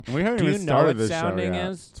We haven't Do even you know started what this show sounding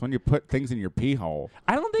yet. is? It's when you put things in your pee hole.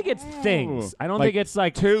 I don't think it's things. I don't Like think it's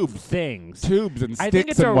like tubes. things. Tubes and sticks I think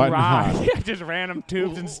it's and a whatnot. rock. Yeah, just random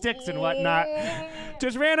tubes and sticks and whatnot.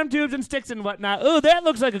 Just random tubes and sticks and whatnot. Ooh, that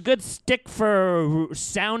looks like a good stick for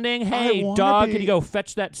sounding. Hey, dog, can you go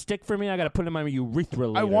fetch that stick for me? I got to put it in my urethra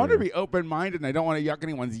later. I want to be open-minded and I don't want to yuck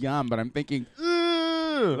anyone's yum, but I'm thinking,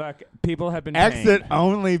 ugh. Look, people have been Exit trained.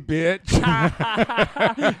 only, bitch. Darling,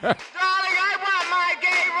 I want my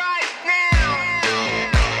gay rights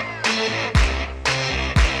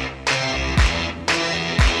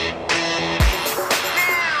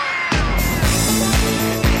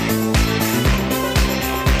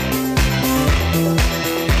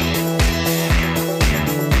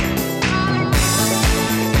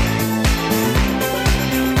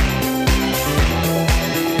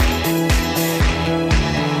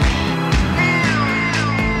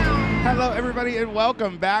Hello, everybody, and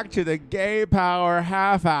welcome back to the Gay Power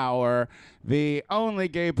Half Hour, the only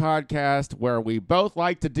gay podcast where we both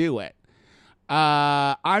like to do it.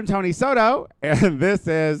 I'm Tony Soto, and this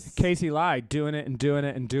is Casey Lai doing it and doing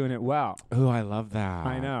it and doing it well. Ooh, I love that.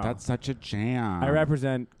 I know. That's such a jam. I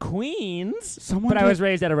represent Queens, Someone but I did- was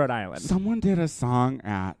raised out of Rhode Island. Someone did a song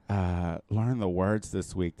at Learn the Words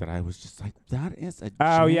this week that I was just like, that is a jam.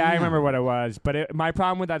 Oh, yeah, I remember what it was. But my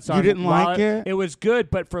problem with that song... You didn't while like it? It was good,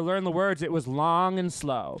 but for Learn the Words, it was long and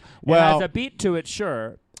slow. Well, it has a beat to it,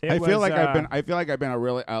 sure. I feel like I've been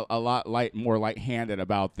a lot more light-handed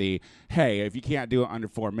about the, hey, if you can't do it under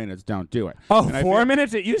 4 minutes, don't do it. Oh, And 4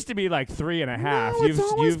 minutes? It used to be like 3.5. No, it's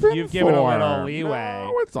always been You've given a 4. little leeway.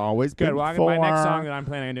 No, it's always Good. been Well, 4. my next song that I'm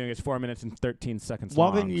planning on doing is 4 minutes and 13 seconds Well,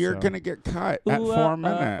 long. then you're so. going to get cut at Ooh, 4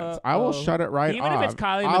 minutes. I will shut it right Even off. if it's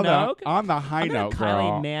Kylie on Minogue? on the high I'm gonna note, Kylie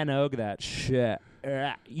girl. Minogue that shit.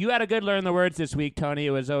 You had a good Learn the Words this week, Tony.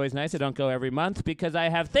 It was always nice. I don't go every month because I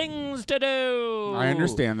have things to do. I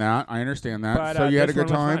understand that. But, So you had a this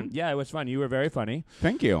good one was time? fun. Yeah, it was fun. You were very funny.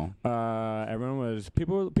 Thank you. Everyone was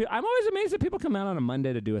people. I'm always amazed that people come out on a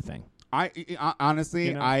Monday to do a thing. I honestly,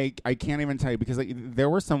 You know? I can't even tell you because there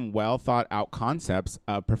were some well thought out concepts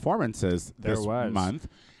of performances There this was. month,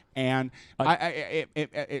 and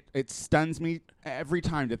it stuns me every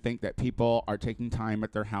time to think that people are taking time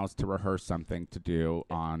at their house to rehearse something to do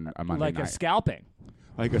on a Monday Like night. a scalping.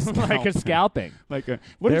 Like a Like a scalping. What There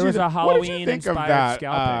did was you, a what did you think of Halloween-inspired that?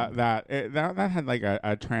 scalping. That had like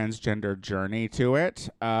a transgender journey to it.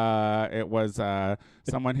 It was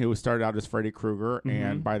someone who started out as Freddy Krueger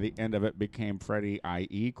and by the end of it became Freddy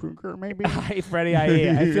I.E. Krueger, maybe. Hi, Freddie. I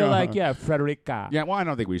feel Yeah. like Frederica. Yeah, well, I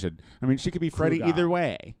don't think we should. I mean, she could be Freddy Krueger. either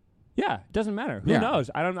way. Yeah, it doesn't matter. Who Yeah. knows?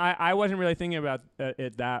 I wasn't really thinking about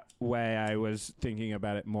it that way. I was thinking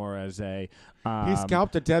about it more as a. He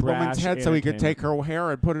scalped a dead woman's brash head so he could entertainment. take her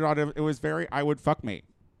hair and put it on. It was very, I would fuck me.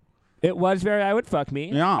 It was very. I would fuck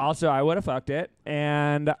me. Yeah. Also, I would have fucked it.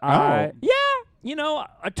 And Oh. yeah, you know,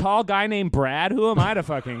 a tall guy named Brad. Who am I to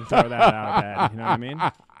fucking throw that out there? You know what I mean?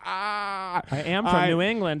 I am from New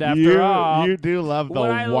England, after all. You do love the What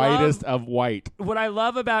I whitest of white. What I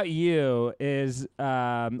love about you is,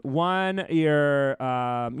 one, you're,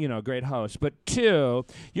 a great host, but two,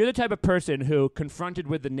 you're the type of person who, confronted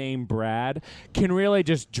with the name Brad, can really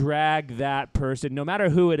just drag that person, no matter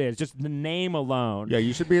who it is, just the name alone. Yeah,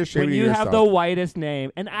 you should be ashamed When of you yourself. have the whitest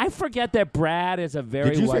name, and I forget that Brad is a very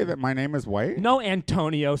Did you white. say that my name is white? No,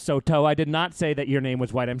 Antonio Soto. I did not say that your name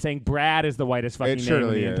was white. I'm saying Brad is the whitest fucking It name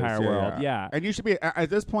surely in the is, entire world. Yeah. And you should be, at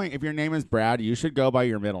this point, if your name is Brad, you should go by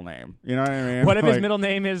your middle name. You know what I mean? What if his Like, middle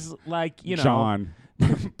name is like, John.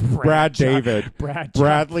 Brad David. Brad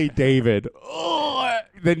Bradley David. Ugh.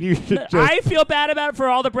 Then you should just. I feel bad about it for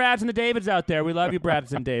all the Brads and the Davids out there. We love you,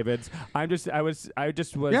 Brads and Davids. I just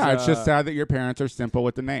was. Yeah, it's just sad that your parents are simple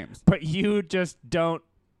with the names. But you just don't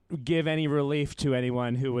give any relief to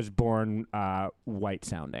anyone who was born white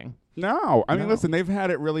sounding. No, I mean, No. listen, they've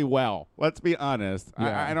had it really well. Let's be honest.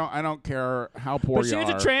 Yeah. I don't care how poor But you she are.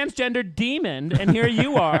 was a transgender demon, and here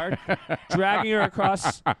you are, dragging her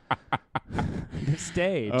across the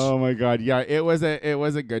stage. Oh my God! Yeah, it was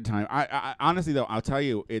a good time. I honestly though, I'll tell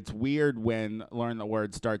you, it's weird when Learn the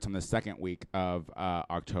Word starts on the second week of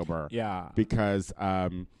October. Yeah. because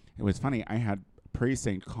it was funny. I had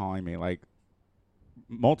Precinct calling me like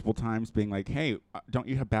multiple times, being like, "Hey, don't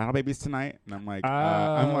you have Battle Babies tonight?" And I'm like,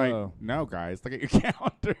 Oh. "No, guys, look at your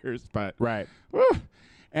calendars." But Right. whew.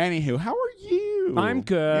 Anywho, how are you? I'm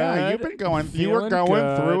good. Yeah, you've been going. You were Feeling going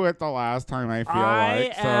good. through it the last time. I feel I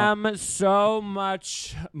like. So. am so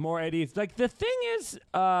much more at ease. Like, the thing is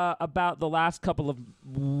about the last couple of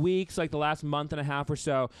weeks, like the last month and a half or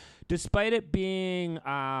so, despite it being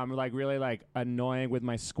like really like annoying with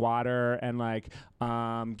my squatter and like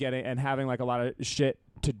getting and having like a lot of shit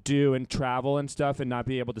to do and travel and stuff and not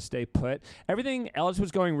be able to stay put. Everything else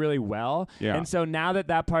was going really well. Yeah. And so now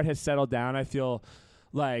that part has settled down, I feel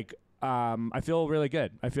like I feel really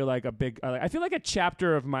good. I feel like I feel like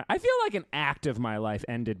an act of my life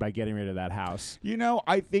ended by getting rid of that house. You know,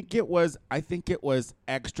 I think it was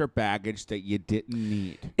extra baggage that you didn't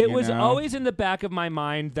need. It was always in the back of my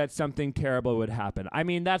mind that something terrible would happen. I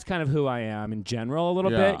mean, that's kind of who I am in general a little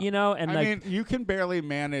bit, you know? And I mean, you can barely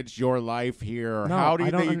manage your life here. No, How do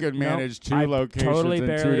you think you can manage two locations in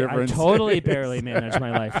two different I totally cities? barely manage my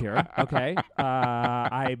life here, okay?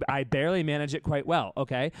 I barely manage it quite well,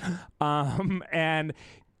 okay? And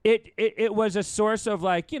it was a source of,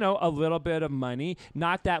 like, you know, a little bit of money,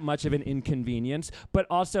 not that much of an inconvenience, but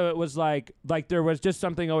also it was like there was just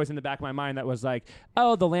something always in the back of my mind that was like,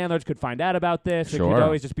 oh, the landlords could find out about this. Sure. It could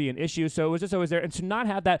always just be an issue. So it was just always there. And to not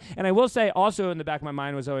have that, and I will say also in the back of my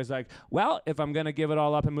mind was always like, well, if I'm going to give it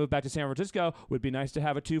all up and move back to San Francisco, would be nice to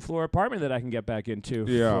have a 2-floor apartment that I can get back into.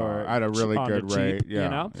 Yeah, at a really good rate. You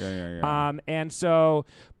know? Yeah. And so,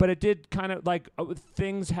 but it did kind of like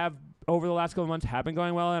things have over the last couple of months have been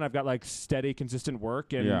going well, and I've got like steady, consistent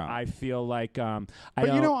work, and I feel like I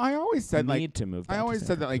always said need to move. I always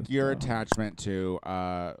said that like your attachment to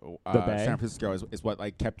San Francisco is what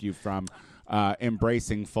like kept you from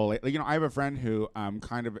embracing fully. Like, you know, I have a friend who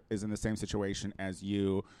kind of is in the same situation as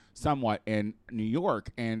you, somewhat in New York,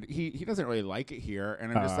 and he doesn't really like it here,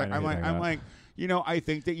 and I'm just like I'm like. You know, I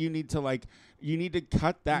think that you need to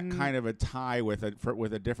cut that kind of a tie with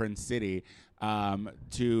a different city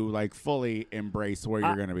to like fully embrace where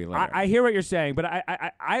you're going to be living. I hear what you're saying, but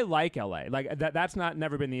I like LA. Like that's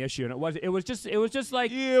never been the issue, and it was just like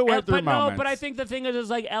you went through moments. No, but I think the thing is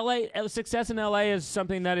like LA success in LA is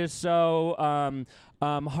something that is so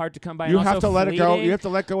hard to come by. You and have also to let fleeting. it go. You have to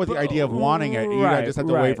let go with the idea of wanting it. You just have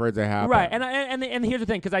to wait for it to happen. Right, and here's the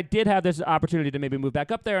thing, because I did have this opportunity to maybe move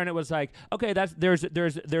back up there, and it was like, okay, there's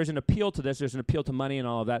an appeal to this. There's an appeal to money and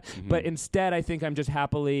all of that. Mm-hmm. But instead, I think I'm just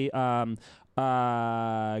happily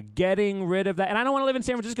getting rid of that. And I don't want to live in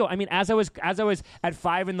San Francisco. I mean, as I was at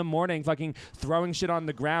 5 a.m, fucking throwing shit on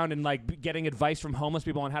the ground and like getting advice from homeless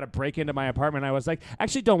people on how to break into my apartment, I was like,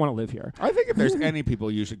 actually don't want to live here. I think if there's any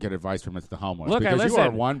people you should get advice from, it's the homeless. Look, because listen, you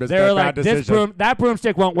are one they were like, decision. that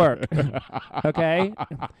broomstick won't work. Okay,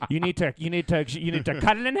 you need to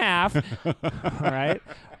cut it in half. All right.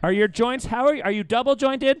 Are your joints? Are you double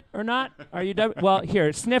jointed or not? Are you well?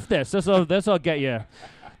 Here, sniff this. This'll get you.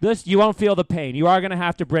 You won't feel the pain. You are going to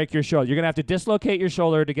have to break your shoulder. You're going to have to dislocate your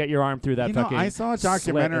shoulder to get your arm through that fucking. I saw a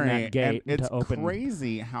documentary, slit in that gate and it's to open.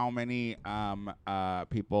 crazy how many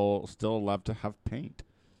people still love to huff paint.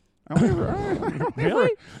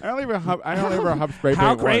 Really? I don't ever huff spray paint.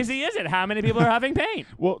 How crazy is it? How many people are huffing paint?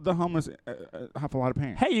 Well, the homeless huff a lot of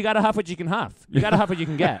paint. Hey, you got to huff what you can huff. You got to huff what you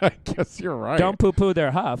can get. I guess you're right. Don't poo-poo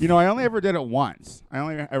their huff. You know, I only ever did it once. I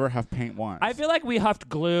only ever huffed paint once. I feel like we huffed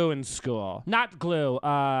glue in school. Not glue,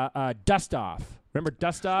 dust off. Remember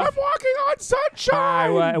dust off? I'm walking on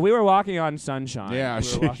sunshine. We were walking on sunshine. Yeah,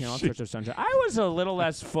 we were walking on all sorts of sunshine. I was a little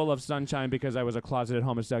less full of sunshine because I was a closeted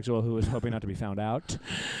homosexual who was hoping not to be found out.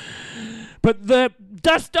 But the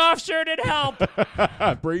dust off sure did help.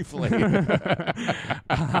 Briefly.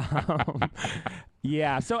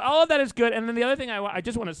 Yeah, so all of that is good. And then the other thing I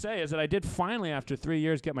just want to say is that I did finally, after 3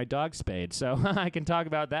 years, get my dog spayed. So I can talk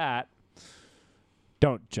about that.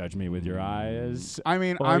 Don't judge me with your eyes. I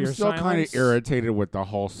mean, I'm still kind of irritated with the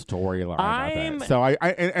whole storyline of it. So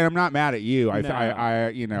and I'm not mad at you. I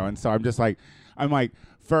you know, and so I'm just like,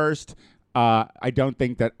 first, I don't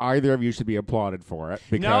think that either of you should be applauded for it.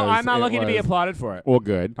 Because no, I'm not looking to be applauded for it. Well,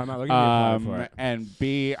 good. I'm not looking to be applauded for it. And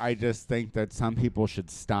B, I just think that some people should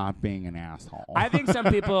stop being an asshole. I think some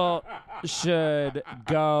people should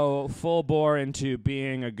go full bore into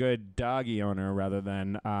being a good doggy owner rather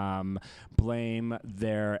than blame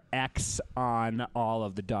their ex on all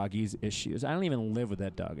of the doggy's issues. I don't even live with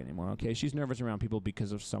that dog anymore, okay? She's nervous around people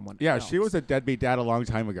because of someone else. She was a deadbeat dad a long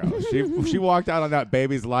time ago. She walked out on that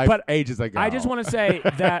baby's life ages ago. I just want to say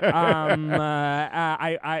that I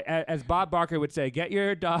as Bob Barker would say, get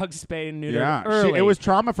your dog spayed and neutered early. It was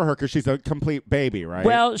trauma for her because she's a complete baby, right?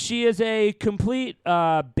 Well, she is a complete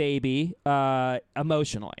baby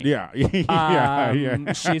emotionally. Yeah.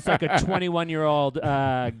 She's like a 21-year-old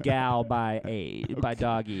gal by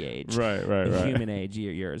doggy age. Right. Human age,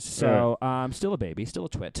 yours. So still a baby, still a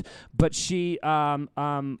twit. But she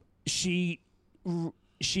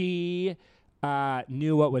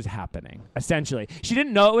knew what was happening, essentially. She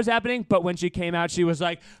didn't know it was happening, but when she came out, she was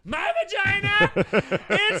like, my vagina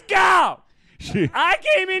is go! I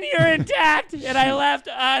came in here intact and I left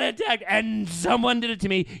unintact, and someone did it to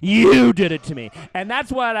me. You did it to me, and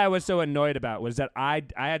that's what I was so annoyed about, was that I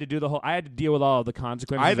had to do the whole. I had to deal with all of the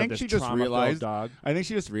consequences. I think of this she just realized. dog. I think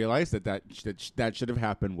she just realized that should have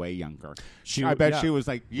happened way younger. She, I bet yeah. she was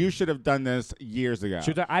like, "You should have done this years ago."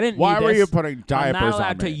 She was like, I didn't. Why need were this. you putting diapers I'm not allowed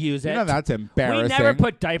on to me? use it. You know that's embarrassing. We never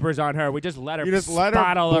put diapers on her. We just let her. You just let her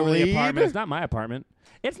spot all over the bleed? apartment. It's not my apartment.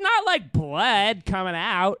 It's not like blood coming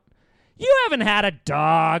out. You haven't had a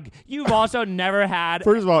dog. You've also never had.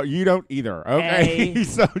 First of all, you don't either. Okay,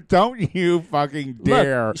 so don't you fucking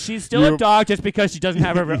dare. Look, she's still a dog just because she doesn't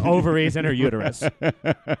have her ovaries in her uterus.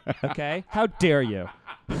 Okay, how dare you?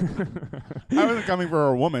 I wasn't coming for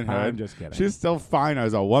her womanhood. I'm just kidding. She's still fine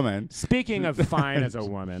as a woman. Speaking of fine as a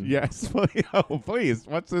woman, Yes, please. Oh, please.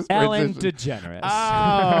 What's this? Ellen transition? DeGeneres.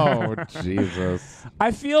 Oh, Jesus.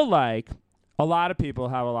 I feel like a lot of people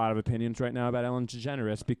have a lot of opinions right now about Ellen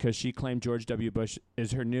DeGeneres because she claimed George W. Bush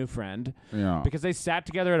is her new friend. Yeah. Because they sat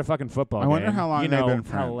together at a fucking football I wonder game. how long you they've know been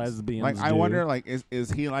how friends. lesbians Like, I do. wonder, like,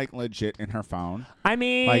 is he like legit in her phone? I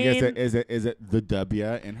mean, Like, is it the W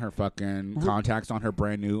in her fucking contacts on her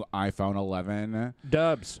brand new iPhone 11?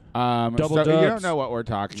 dubs. So Double you don't dubs. know what we're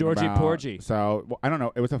talking Georgie about. Porgy. So I don't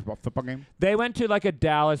know. It was a football game. They went to like a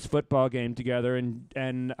Dallas football game together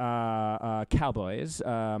and Cowboys.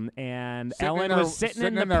 And Ellen was sitting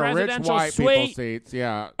in the presidential rich white suite. people seats.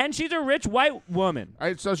 Yeah. And she's a rich white woman.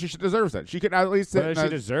 So she deserves it. She could at least sit. Whether she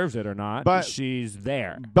deserves it or not, but she's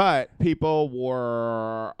there. But people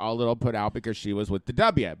were a little put out because she was with the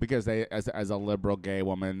W. Because they, as a liberal gay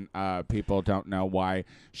woman, people don't know why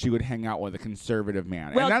she would hang out with a conservative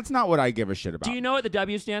man, Well, and that's not what I give a shit about. Do you know what the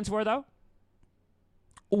W stands for, though?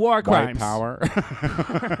 War White crimes. power.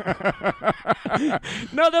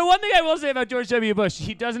 No, the one thing I will say about George W. Bush,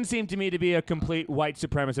 he doesn't seem to me to be a complete white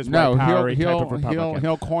supremacist, No, white power type of Republican.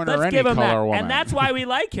 he'll corner Let's any give him color that, woman. and that's why we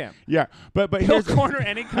like him. Yeah, but He'll here's corner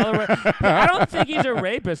any color. I don't think he's a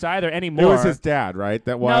rapist either anymore. it was his dad, right?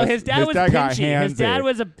 That was No, his dad was got pinchy. His dad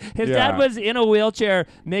handsy. dad was in a wheelchair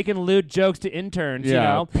making lewd jokes to interns. Yeah, you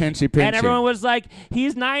know, pinchy. and everyone was like,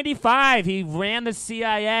 "He's 95. He ran the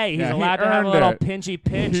CIA. He's Yeah, he allowed to have a earned little it. pinchy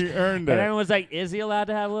pinch." He earned And it. everyone was like, "Is he allowed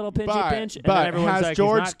to have a little pinchy pinch?" And then But everyone's has like,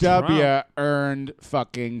 George "He's not W. Trump." earned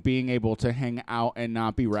fucking being able to hang out and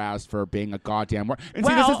not be razzed for being a goddamn word? And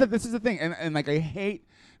Well- see, this is the thing, and like I hate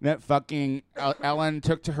that fucking Ellen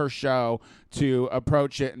took to her show to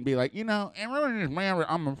approach it and be like, you know, everyone is mad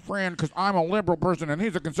I'm a friend because I'm a liberal person and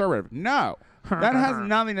he's a conservative. No, that has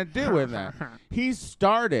nothing to do with that. He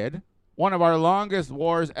started one of our longest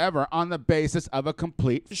wars ever on the basis of a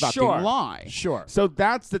complete fucking lie. Sure. So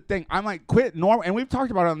that's the thing. I'm like, quit and we've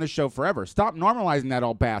talked about it on this show forever. Stop normalizing that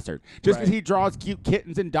old bastard. Just because he draws cute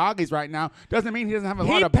kittens and doggies right now doesn't mean he doesn't have a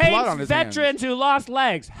lot of blood on his He hands. paints veterans who lost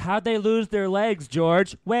legs. How'd they lose their legs,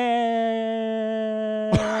 George?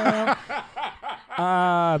 Well,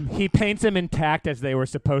 he paints them intact as they were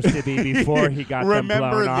supposed to be before he got them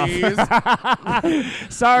blown off.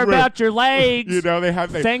 Sorry about your legs. You know,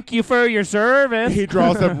 Thank you for your service. He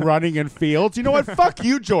draws them running in fields. You know what? Fuck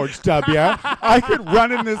you, George W. I could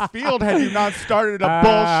run in this field had you not started a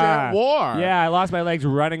bullshit war. Yeah, I lost my legs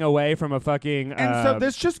running away from a fucking. And so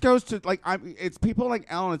this just goes to like it's people like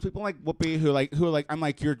Ellen, it's people like Whoopi who are like I'm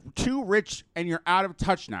like, you're too rich and you're out of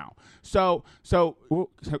touch now. So go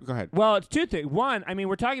ahead. Well, it's two things. One, I mean,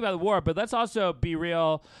 we're talking about the war, but let's also be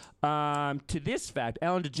real to this fact.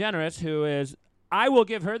 Ellen DeGeneres, who is, I will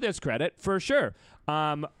give her this credit for sure,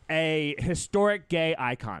 a historic gay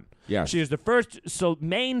icon. Yes. She is the first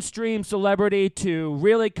mainstream celebrity to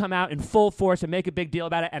really come out in full force and make a big deal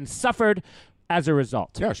about it, and suffered as a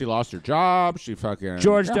result. Yeah, she lost her job. She fucking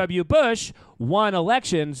George W. Bush won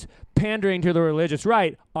elections pandering to the religious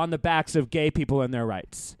right on the backs of gay people and their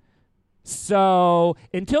rights. So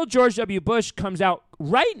until George W. Bush comes out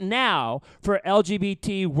right now for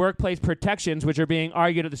LGBT workplace protections, which are being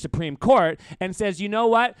argued at the Supreme Court, and says, you know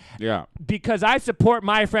what? Yeah. Because I support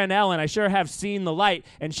my friend Ellen, I sure have seen the light,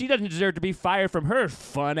 and she doesn't deserve to be fired from her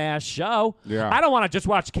fun-ass show. Yeah. I don't want to just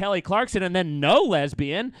watch Kelly Clarkson and then no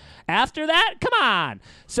lesbian. After that, come on.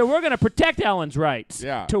 So we're going to protect Ellen's rights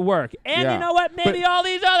to work. And you know what? Maybe all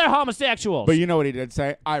these other homosexuals. But you know what he did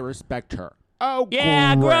say? I respect her. Oh,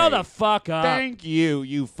 yeah, great. grow the fuck up. Thank you,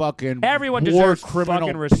 you fucking Everyone war deserves criminal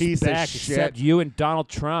fucking respect piece of shit. except you and Donald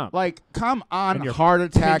Trump. Like, come on, And your heart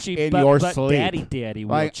attack pinchy in butt your butt sleep. daddy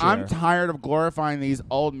Like, wheelchair. I'm tired of glorifying these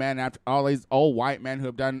old men after all these old white men who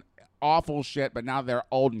have done awful shit, but now they're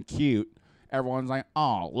old and cute. Everyone's like,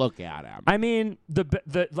 oh, look at him. I mean, the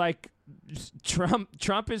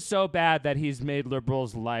Trump is so bad that he's made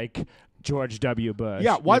liberals like George W. Bush.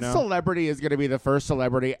 Yeah, what you know? celebrity is going to be the first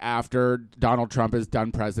celebrity after Donald Trump is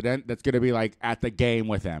done president that's going to be like at the game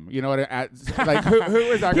with him? You know what? Like who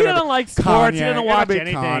is that? He doesn't like sports. He doesn't watch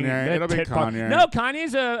anything. It'll be Kanye. No,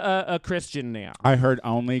 Kanye's a Christian now. I heard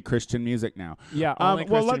only Christian music now. Yeah. Only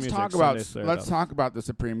well, Christian let's talk about the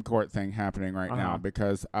Supreme Court thing happening right now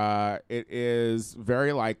because it is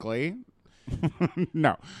very likely.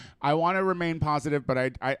 No, I want to remain positive, but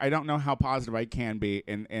I don't know how positive I can be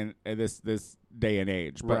in this day and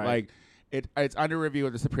age. But like, it's under review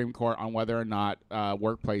at the Supreme Court on whether or not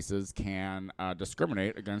workplaces can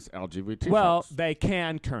discriminate against LGBT. Well, folks. they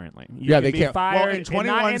can currently. They can. Fired. Well, in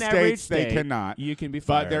 21 states, they cannot. You can be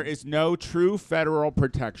fired. But there is no true federal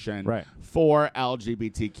protection for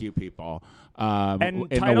LGBTQ people.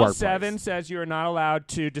 And in Title the workplace. VII says you are not allowed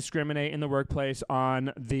to discriminate in the workplace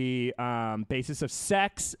on the basis of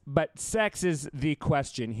sex, but sex is the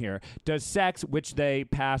question here. Does sex, which they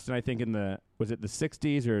passed, and I think in the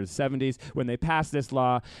 60s or 70s when they passed this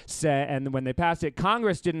law, and when they passed it,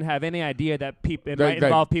 Congress didn't have any idea that it might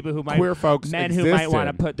involve people who might, queer folks men existed. who might want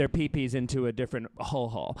to put their pee-pees into a different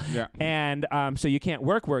hole. Yeah. And so you can't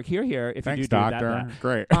work here if Thanks, you do doctor. that.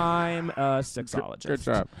 Great. I'm a sexologist. Good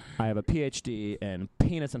job. I have a PhD in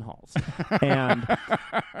penis and holes.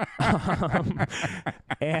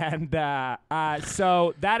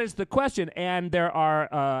 So that is the question. And there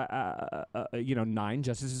are 9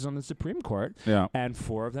 justices on the Supreme Court. Yeah. And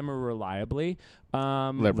 4 of them are reliably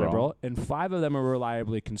liberal, and 5 of them are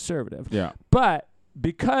reliably conservative. Yeah. But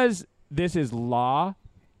because this is law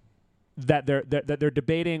that they're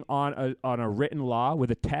debating on a written law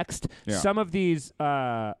with a text, some of these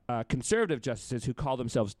conservative justices who call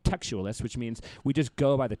themselves textualists, which means we just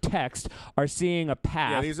go by the text, are seeing a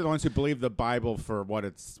path. Yeah, these are the ones who believe the Bible for what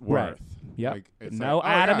it's worth. Right. Yep. Like, No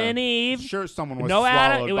Adam and Eve. Sure, someone was No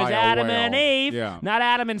Adam. swallowed It was by a Adam whale. and Eve, not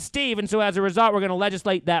Adam and Steve. And so as a result, we're going to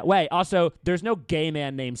legislate that way. Also, there's no gay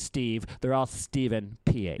man named Steve. They're all Stephen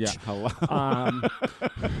PH. Yeah. Hello.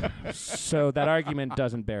 So that argument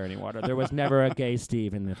doesn't bear any water. There was never a gay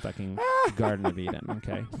Steve in the fucking Garden of Eden.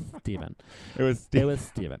 Okay, Stephen. It was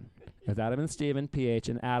Stephen. It was Adam and Stephen, PH,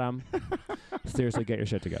 and Adam. Seriously, get your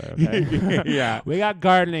shit together, okay? Yeah. We got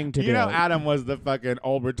gardening to do. You know, Adam was the fucking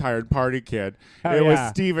old retired party kid. It was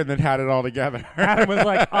Steven that had it all together. Adam was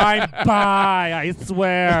like, I'm bi, I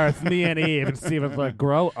swear. It's me and Eve. And Steven's like,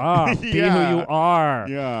 grow up. Be who you are.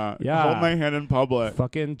 Yeah. Yeah. Hold my hand in public.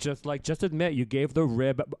 Fucking just admit you gave the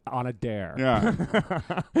rib on a dare. Yeah.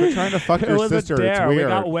 We're trying to fuck your sister. It was a dare. It's weird.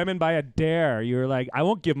 We got women by a dare. You were like, I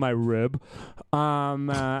won't give my rib.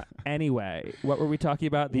 Anyway, what were we talking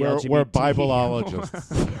about? We're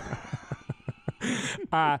Bibleologists.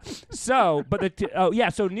 So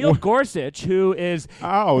Neil Gorsuch, who is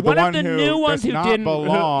one of the new ones who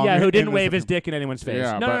didn't wave his dick in anyone's face.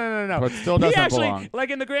 Yeah, No. But still doesn't he actually, belong. like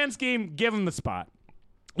in the grand scheme, give him the spot.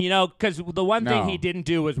 You know, because the one thing he didn't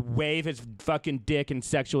do was wave his fucking dick and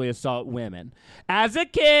sexually assault women. As a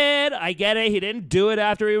kid, I get it. He didn't do it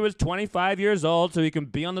after he was 25 years old, so he can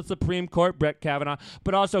be on the Supreme Court, Brett Kavanaugh.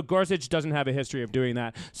 But also, Gorsuch doesn't have a history of doing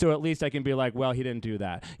that, so at least I can be like, well, he didn't do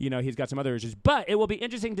that. You know, he's got some other issues. But it will be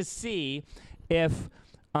interesting to see if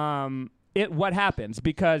what happens,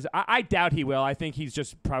 because I doubt he will. I think he's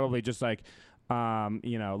just probably just like...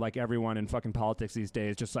 like everyone in fucking politics these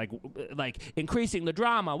days, just like increasing the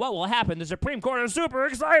drama. What will happen? The Supreme Court is super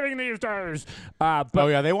exciting these days.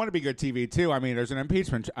 They want to be good TV too. I mean, there's an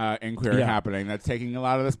impeachment inquiry happening that's taking a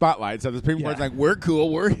lot of the spotlight. So the Supreme Court's like, we're cool,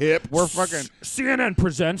 we're hip, we're fucking. CNN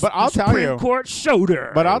presents but I'll the tell Supreme you, Court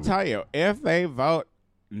showdown. But I'll tell you, if they vote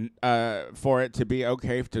for it to be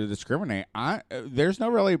okay to discriminate, there's no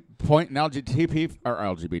really point in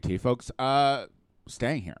LGBT folks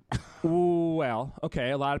staying here. Well,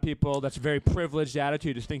 okay, a lot of people, that's a very privileged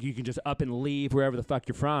attitude to think you can just up and leave wherever the fuck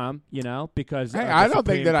you're from, you know, because... Hey, I don't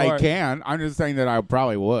think that I can. I'm just saying that I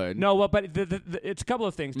probably would. No, well, but it's a couple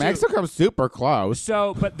of things, too. Mexico's super close.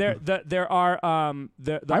 So, but there are... I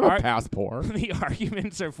have a passport. The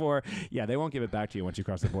arguments are for... Yeah, they won't give it back to you once you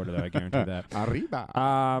cross the border, though, I guarantee that. Arriba.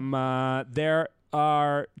 There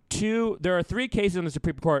are 3 cases in the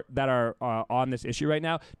Supreme Court that are on this issue right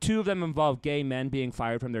now. 2 of them involve gay men being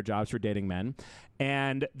fired from their jobs for dating men.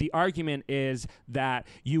 And the argument is that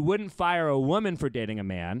you wouldn't fire a woman for dating a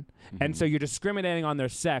man, and so you're discriminating on their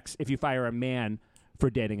sex if you fire a man for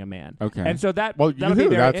dating a man. Okay. And so that'll be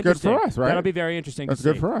very that's interesting. Good for us, right? That'll be very interesting That's to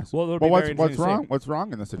see. good for us. Well, what's wrong? What's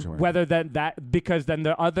wrong in this situation? Whether because then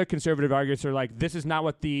the other conservative arguments are like, this is not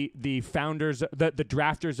what the founders, the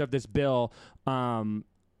drafters of this bill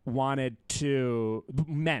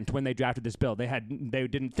meant when they drafted this bill. They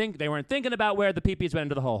weren't thinking about where the peepees went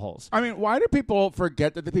into the holes. I mean, why do people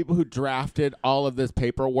forget that the people who drafted all of this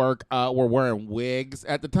paperwork were wearing wigs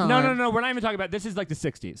at the time? No. We're not even talking about. This is like the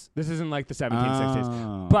 60s. This isn't like the 1760s.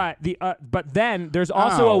 Oh. But then there's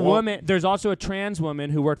also a woman. There's also a trans woman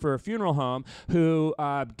who worked for a funeral home who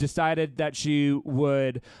decided that she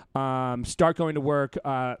would start going to work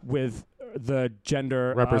with the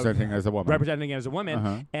gender representing as a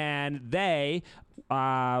woman, and they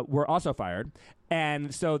were also fired.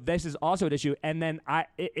 And so this is also an issue. And then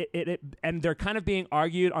and they're kind of being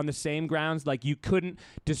argued on the same grounds. Like, you couldn't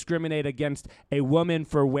discriminate against a woman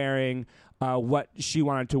for wearing what she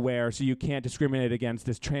wanted to wear, so you can't discriminate against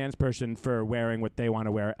this trans person for wearing what they want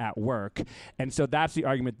to wear at work. And so that's the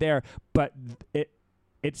argument there. But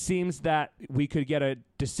it seems that we could get a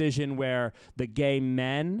decision where the gay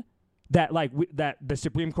men that the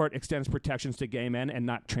Supreme Court extends protections to gay men and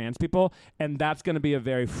not trans people, and that's going to be a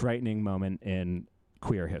very frightening moment in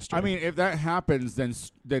queer history. I mean, if that happens,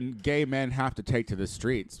 then gay men have to take to the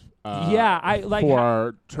streets. For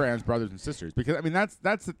our trans brothers and sisters, because I mean that's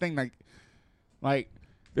the thing.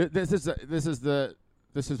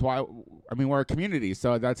 This is why, I mean, we're a community,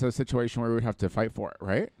 so that's a situation where we would have to fight for it,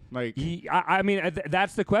 right? Like, I mean,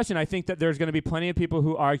 that's the question. I think that there's going to be plenty of people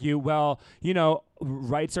who argue, well,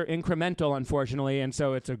 rights are incremental, unfortunately, and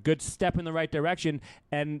so it's a good step in the right direction,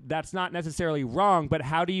 and that's not necessarily wrong, but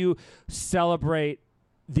how do you celebrate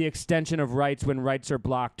the extension of rights when rights are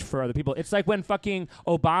blocked for other people? It's like when fucking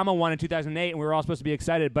Obama won in 2008 and we were all supposed to be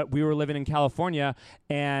excited, but we were living in California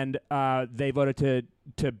and they voted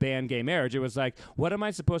to ban gay marriage. It was like, what am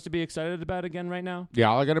I supposed to be excited about again right now?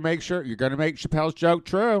 Y'all are going to make sure, you're going to make Chappelle's joke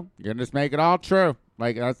true. You're going to just make it all true.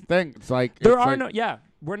 Like, that's the thing. It's like, there are no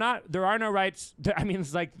rights. I mean,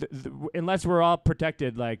 it's like, unless we're all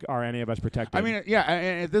protected, like, are any of us protected? I mean, yeah,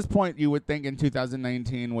 and at this point, you would think in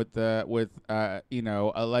 2019 with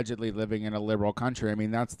allegedly living in a liberal country, I mean,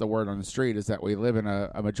 that's the word on the street, is that we live in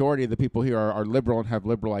a majority of the people here are liberal and have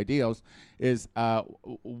liberal ideals, is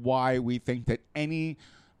why we think that any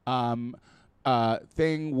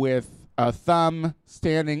thing with a thumb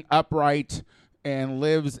standing upright and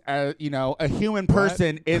lives as a human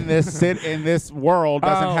person in this world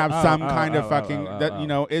doesn't have some kind of fucking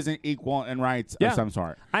isn't equal in rights of some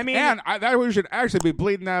sort. I mean, and that we should actually be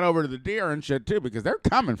bleeding that over to the deer and shit too, because they're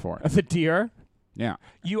coming for it. The deer. Yeah.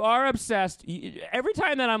 You are obsessed. Every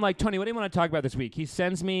time that I'm like, Tony, what do you want to talk about this week? He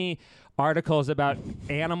sends me articles about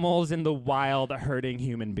animals in the wild hurting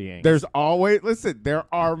human beings. There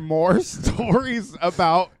are more stories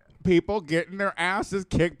about people getting their asses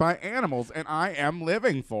kicked by animals, and I am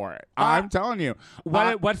living for it. I'm telling you.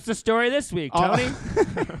 What's the story this week, Tony?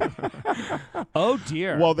 Oh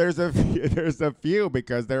dear. Well, there's a few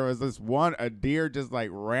because there was a deer just like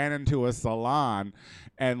ran into a salon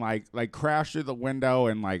and like crashed through the window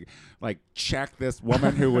and like checked this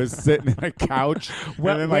woman who was sitting in a couch.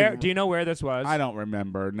 Do you know where this was? I don't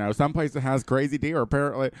remember. No, someplace that has crazy deer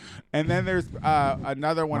apparently. And then there's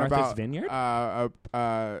another one Martha's about Vineyard?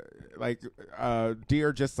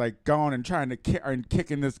 Deer just like going and trying to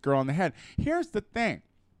kicking this girl in the head. Here's the thing.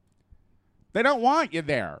 They don't want you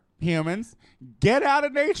there, humans. Get out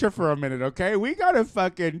of nature for a minute, okay? We gotta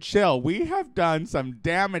fucking chill. We have done some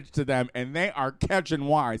damage to them, and they are catching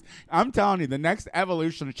wise. I'm telling you, the next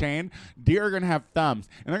evolution chain, deer are gonna have thumbs,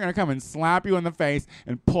 and they're gonna come and slap you in the face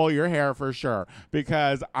and pull your hair for sure.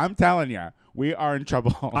 Because I'm telling you, we are in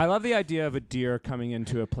trouble. I love the idea of a deer coming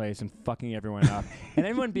into a place and fucking everyone up, and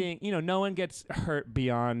everyone being, no one gets hurt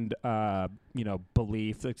beyond,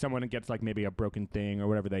 belief. Like someone gets like maybe a broken thing or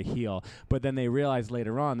whatever, they heal, but then they realize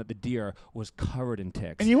later on that the deer was covered in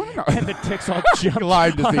ticks, and you want to know, and the ticks all jump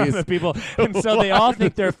Lyme on disease. the people, and so they all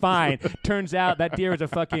think they're fine. Turns out that deer is a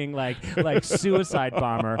fucking like suicide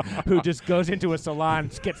bomber who just goes into a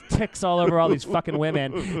salon, gets ticks all over all these fucking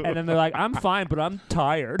women, and then they're like, I'm fine, but I'm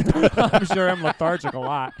tired. I'm sure I'm lethargic a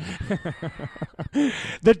lot.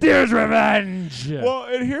 The deer's revenge. Well,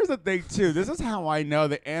 and here's the thing too. This is how I know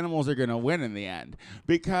that animals are going to win in the end,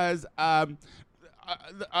 because a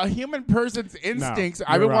human person's instincts. No,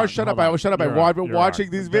 I've been wrong. shut up. Hold I on. was shut up. You're I've wrong. been watching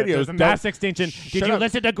these videos. There's a mass extinction. Did you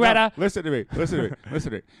listen to Greta? No, listen to me. Listen to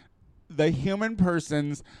me. The human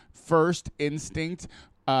person's first instinct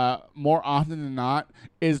more often than not,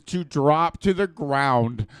 is to drop to the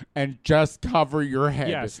ground and just cover your head.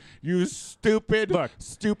 Yes. You stupid,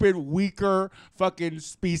 weaker fucking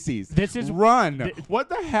species. This is run. What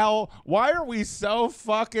the hell? Why are we so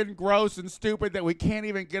fucking gross and stupid that we can't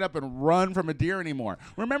even get up and run from a deer anymore?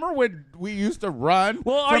 Remember when we used to run?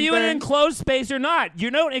 Well, are you in an enclosed space or not?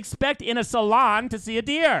 You don't expect in a salon to see a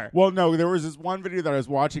deer. Well, no, there was this one video that I was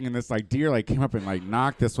watching, and this like deer like came up and like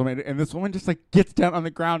knocked this woman, and this woman just like gets down on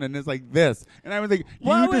the ground and is like this, and I was like,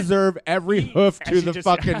 you deserve every hoof to the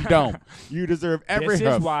fucking dome. You deserve every hoof.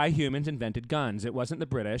 This is why humans invented guns. It wasn't the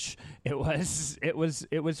British. It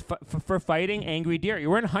was for fighting angry deer. You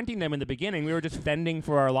weren't hunting them in the beginning. We were just fending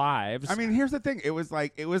for our lives. I mean, here's the thing. It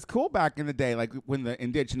was cool back in the day, like when the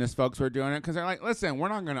indigenous folks were doing it, because they're like, listen, we're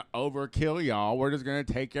not going to overkill y'all. We're just going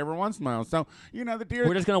to take every once in a while. So, the deer.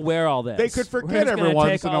 We're just going to wear all this. They could forget every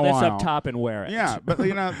once in a while. Take all this up top and wear it. Yeah, but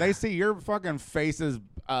they see your fucking faces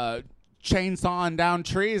chainsawing down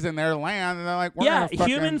trees in their land, and they're like,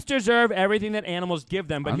 humans deserve everything that animals give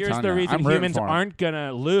them, but here's the reason humans aren't going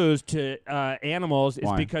to lose to animals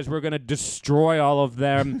is because we're going to destroy all of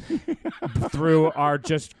them through our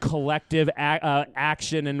just collective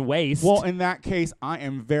action and waste. Well, in that case,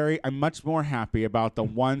 I'm much more happy about the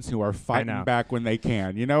ones who are fighting back when they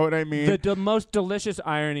can. You know what I mean? The most delicious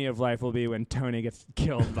irony of life will be when Tony gets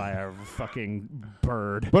killed by a fucking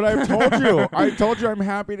bird. But I told you I'm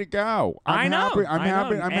happy to go. I'm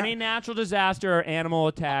happy. Any natural disaster or animal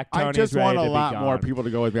attack, Tony's I just ready want a to lot be more gone. people to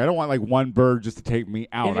go with me. I don't want like one bird just to take me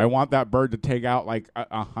out. I want that bird to take out like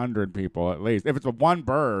 100 people at least. If it's one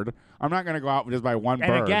bird, I'm not going to go out just by one bird.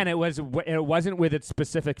 And again, it wasn't with its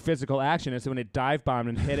specific physical action. It's when it dive bombed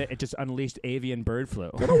and hit it. It just unleashed avian bird flu.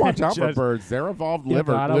 You gotta watch out for birds. They're evolved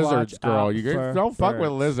lizards, girl. You don't fuck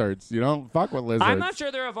with lizards. You don't fuck with lizards. I'm not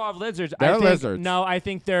sure they're evolved lizards. They're lizards. No, I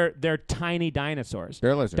think they're tiny dinosaurs.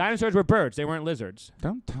 They're lizards. Dinosaurs were birds. They weren't lizards.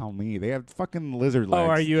 Don't tell me. They have fucking lizard legs. Oh,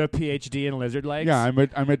 are you a PhD in lizard legs? Yeah, I'm a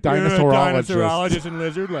dinosaurologist. Dinosaurologist in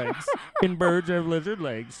lizard legs. In birds have lizard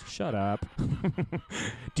legs. Shut up.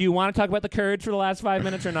 Do you want to talk about the Kurds for the last 5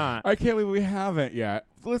 minutes or not? I can't believe we haven't yet.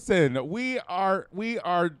 Listen, we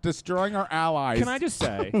are destroying our allies. Can I just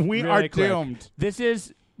say, we are doomed. This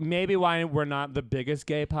is maybe why we're not the biggest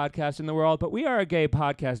gay podcast in the world, but we are a gay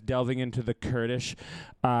podcast delving into the Kurdish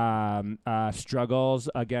struggles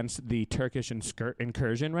against the Turkish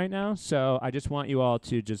incursion right now. So I just want you all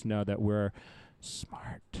to just know that we're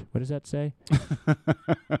smart. What does that say?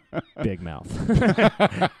 Big mouth.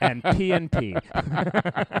 And PNP.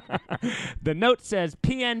 The note says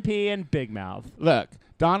PNP and big mouth. Look,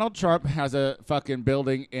 Donald Trump has a fucking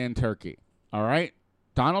building in Turkey. All right?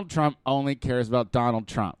 Donald Trump only cares about Donald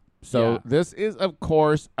Trump. So this is, of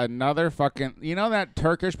course, another fucking... that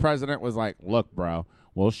Turkish president was like, look, bro,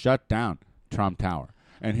 we'll shut down Trump Tower.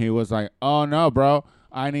 And he was like, oh, no, bro,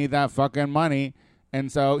 I need that fucking money.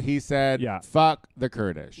 And so he said, fuck the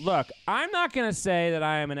Kurdish. Look, I'm not going to say that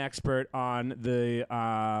I am an expert on the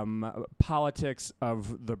politics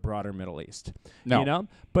of the broader Middle East. No.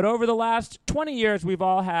 But over the last 20 years, we've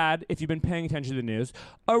all had, if you've been paying attention to the news,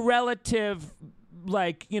 a relative...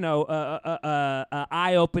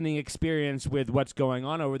 eye-opening experience with what's going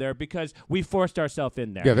on over there because we forced ourselves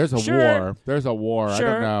in there. Yeah, there's a war. There's a war. Sure.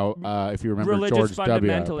 I don't know if you remember Religious George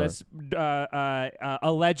fundamentalists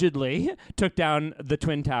allegedly took down the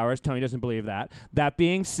Twin Towers. Tony doesn't believe that. That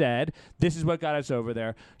being said, this is what got us over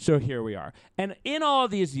there. So here we are. And in all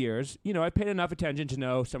of these years, I've paid enough attention to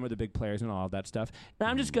know some of the big players and all of that stuff. And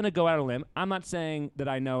I'm just going to go out on a limb. I'm not saying that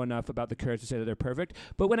I know enough about the Kurds to say that they're perfect,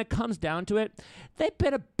 but when it comes down to it, they've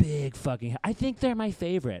been a big fucking... I think they're my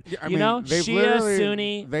favorite. Yeah, Shia,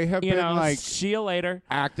 Sunni. They have been like... Shia later.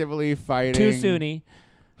 Actively fighting. Too Sunni.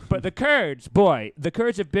 But the Kurds, the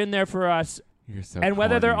Kurds have been there for us. You're so and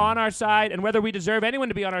whether corny. they're on our side and whether we deserve anyone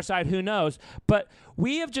to be on our side, who knows? But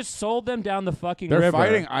we have just sold them down the fucking river. They're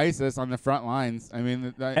fighting ISIS on the front lines. I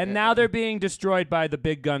mean, and now they're being destroyed by the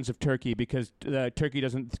big guns of Turkey because Turkey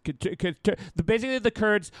doesn't. Basically, the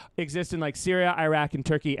Kurds exist in like Syria, Iraq, and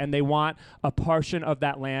Turkey, and they want a portion of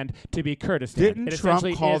that land to be Kurdistan. Didn't Trump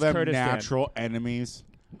call them Kurdistan. natural enemies?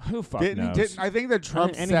 Who knows? Didn't I think that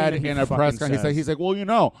Trump said in a press conference, he's like,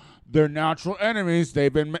 well, they're natural enemies.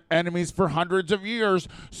 They've been enemies for hundreds of years.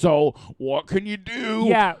 So what can you do?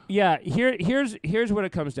 Yeah. Here's what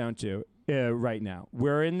it comes down to. right now.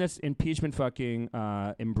 We're in this impeachment fucking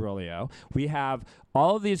imbroglio. We have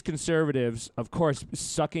all of these conservatives, of course,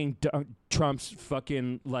 sucking Trump's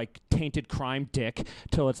fucking like tainted crime dick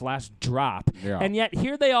till its last drop. Yeah. And yet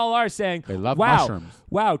here they all are saying, They love wow, mushrooms.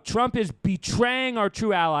 wow, Trump is betraying our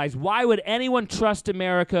true allies. Why would anyone trust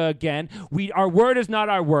America again? Our word is not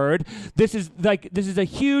our word. This is a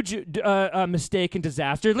huge mistake and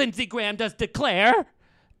disaster. Lindsey Graham does declare.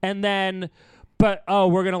 And then but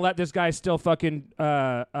we're gonna let this guy still fucking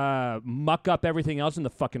muck up everything else in the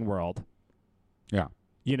fucking world. Yeah.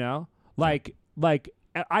 You know, like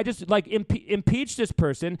I just like impeach this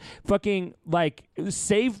person, fucking like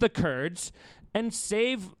save the Kurds. And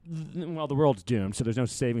the world's doomed, so there's no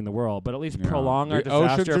saving the world. But at least prolong our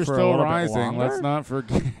disaster oceans are for a still little rising. bit longer. Let's not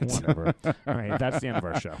forget. Whatever. All right, that's the end of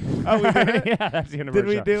our show. Oh, we did it? Yeah, that's the end of our show.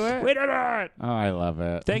 Did we do it? We did it! Oh, I love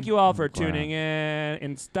it. Thank you all for Glad. tuning in,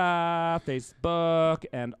 Insta, Facebook,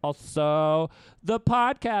 and also the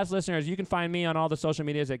podcast listeners. You can find me on all the social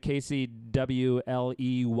medias at KCWLEY.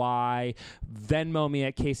 Venmo me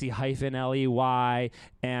at Casey-LEY.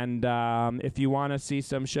 And if you want to see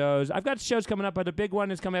some shows, I've got shows coming up, but the big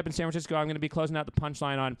one is coming up in San Francisco. I'm going to be closing out the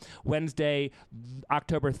Punchline on Wednesday,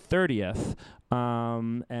 October 30th.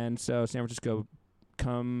 And so San Francisco,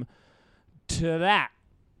 come to that.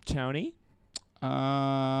 Tony?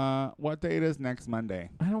 What date is next Monday?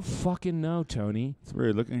 I don't fucking know, Tony. It's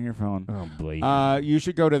weird. Look in your phone. Oh, boy. You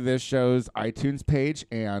should go to this show's iTunes page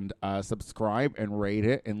and subscribe and rate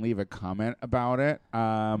it and leave a comment about it.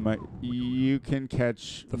 You can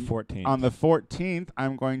catch the 14th. On the 14th,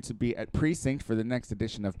 I'm going to be at Precinct for the next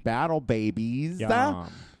edition of Battle Babies. Yum.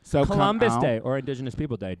 So Columbus come out. Day or Indigenous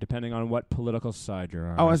People Day, depending on what political side you're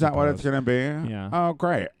on. Oh, I is that what it's suppose. going to be? Yeah. Oh,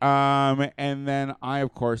 great. And then I,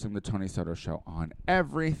 of course, am the Tony Soto Show on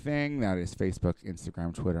everything. That is Facebook,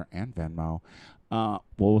 Instagram, Twitter, and Venmo.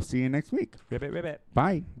 We'll see you next week. Ribbit, ribbit.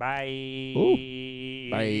 Bye. Bye. Ooh.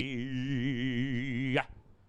 Bye.